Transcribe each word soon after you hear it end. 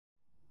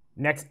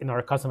Next in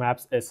our custom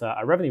apps is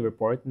a revenue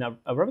report. Now,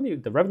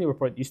 the revenue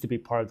report used to be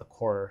part of the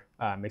core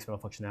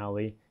Mixpanel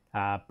functionality,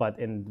 but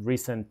in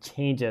recent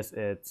changes,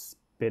 it's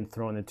been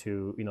thrown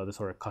into the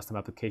sort of custom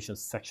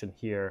applications section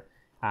here.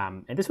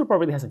 And this report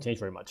really hasn't changed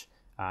very much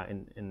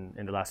in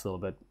the last little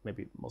bit,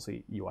 maybe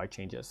mostly UI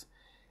changes.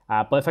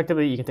 But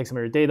effectively, you can take some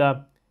of your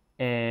data,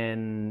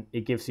 and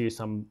it gives you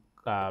some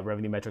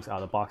revenue metrics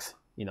out of the box.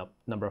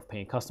 Number of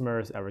paying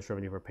customers, average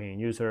revenue per paying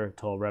user,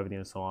 total revenue,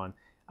 and so on.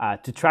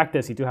 To track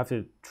this, you do have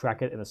to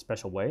track it in a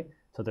special way.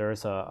 So there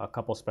is a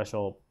couple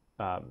special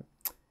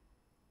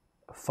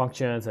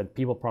functions and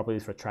people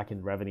properties for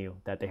tracking revenue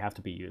that they have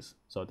to be used.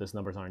 So these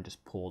numbers aren't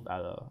just pulled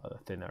out of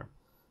thin air.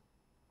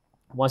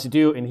 Once you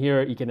do, in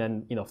here, you can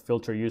then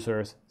filter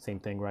users. Same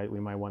thing, right? We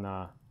might want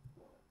to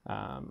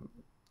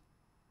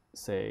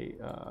say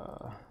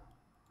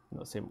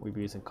we've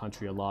been using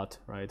country a lot,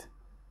 right?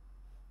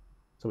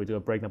 So we do a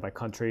breakdown by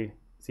country,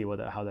 see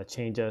how that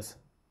changes,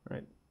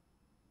 right?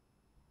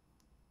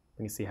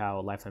 We can see how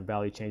lifetime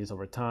value changes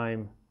over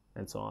time,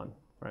 and so on,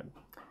 right?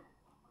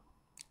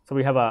 So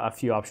we have a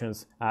few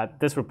options.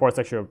 This report's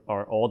actually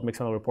our old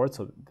Mixpanel report,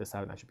 so this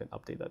hasn't actually been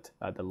updated,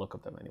 the look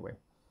of them anyway.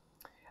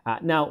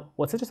 Now,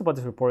 what's interesting about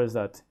this report is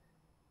that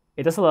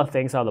it does a lot of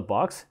things out of the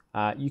box.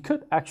 You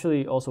could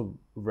actually also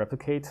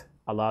replicate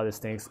a lot of these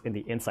things in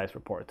the insights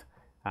report,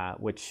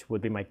 which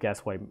would be my guess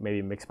why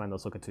maybe Mixpanel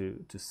is looking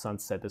to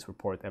sunset this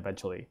report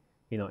eventually.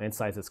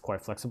 Insights is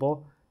quite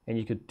flexible, and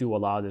you could do a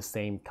lot of the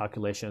same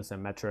calculations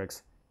and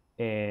metrics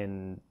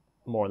in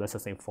more or less the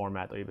same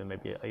format, or even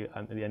maybe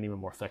an even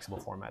more flexible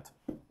format.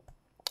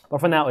 But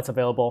for now, it's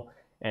available,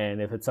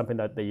 and if it's something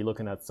that you're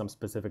looking at some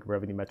specific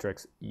revenue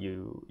metrics,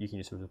 you can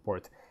use the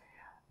report.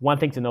 One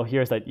thing to know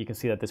here is that you can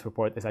see that this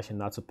report is actually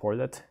not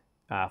supported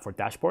for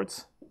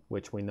dashboards,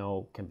 which we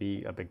know can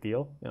be a big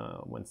deal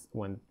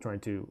when trying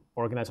to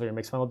organize all your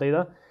Mixpanel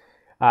data,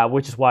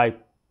 which is why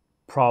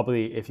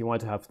probably if you want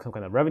to have some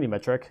kind of revenue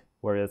metric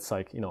where it's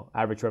like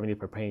average revenue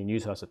per paying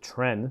user as a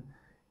trend,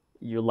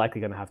 you're likely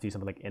going to have to use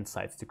something like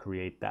insights to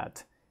create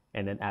that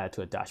and then add it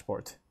to a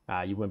dashboard.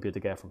 You wouldn't be able to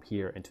get it from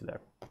here into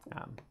there.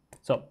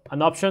 So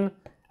an option,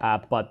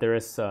 but there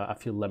is a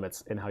few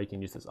limits in how you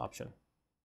can use this option.